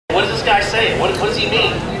What is this guy saying? What does he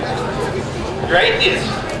mean? You're atheist.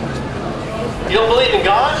 You don't believe in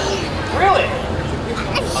God? Really?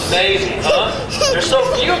 Amazing, huh? There's so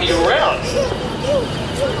few of you around.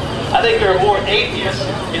 I think there are more atheists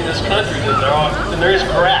in this country than there is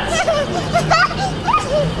correct.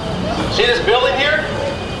 See this building here?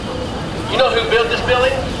 You know who built this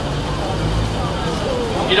building?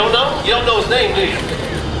 You don't know? You don't know his name, do you?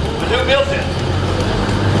 But who built it?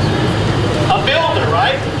 A builder,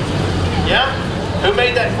 right? Yeah? Who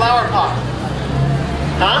made that flower pot?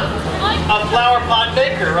 Huh? A flower pot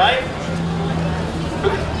maker, right?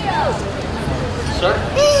 Sir?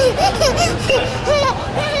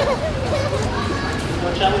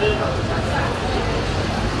 What time is it?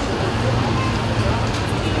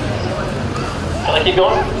 Can I keep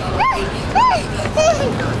going?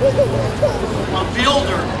 A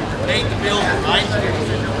builder made the building, right?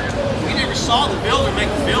 We never saw the builder make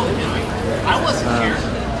the building, did we? I wasn't here.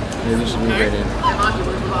 Maybe we should move right in.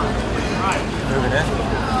 Right. Move it in?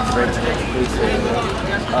 Right to the police area.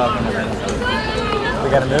 We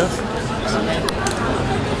gotta move?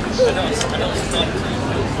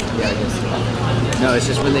 Yeah, I guess. No, it's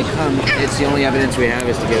just when they come, it's the only evidence we have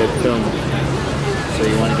is to get it filmed. So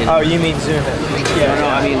you want to get. Oh, you mean zoom in? Yeah. No,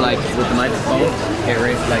 I mean like with the microphone, get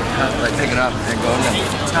ready, like pick it up and go.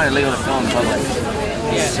 It's not illegal to film in public.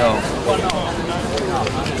 So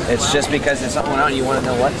it's just because it's something out, you want to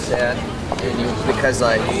know what's said, and because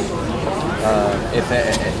like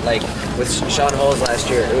like with Sean Holmes last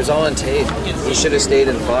year, it was all on tape. He should have stayed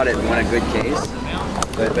and fought it and won a good case.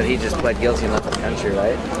 But he just pled guilty and left the country,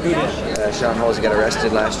 right? Who did? Sean Holmes got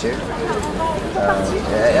arrested last year.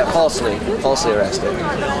 Falsely arrested.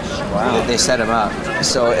 Wow. They set him up.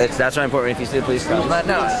 So that's why I'm important if you see the police come.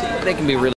 No, they can be really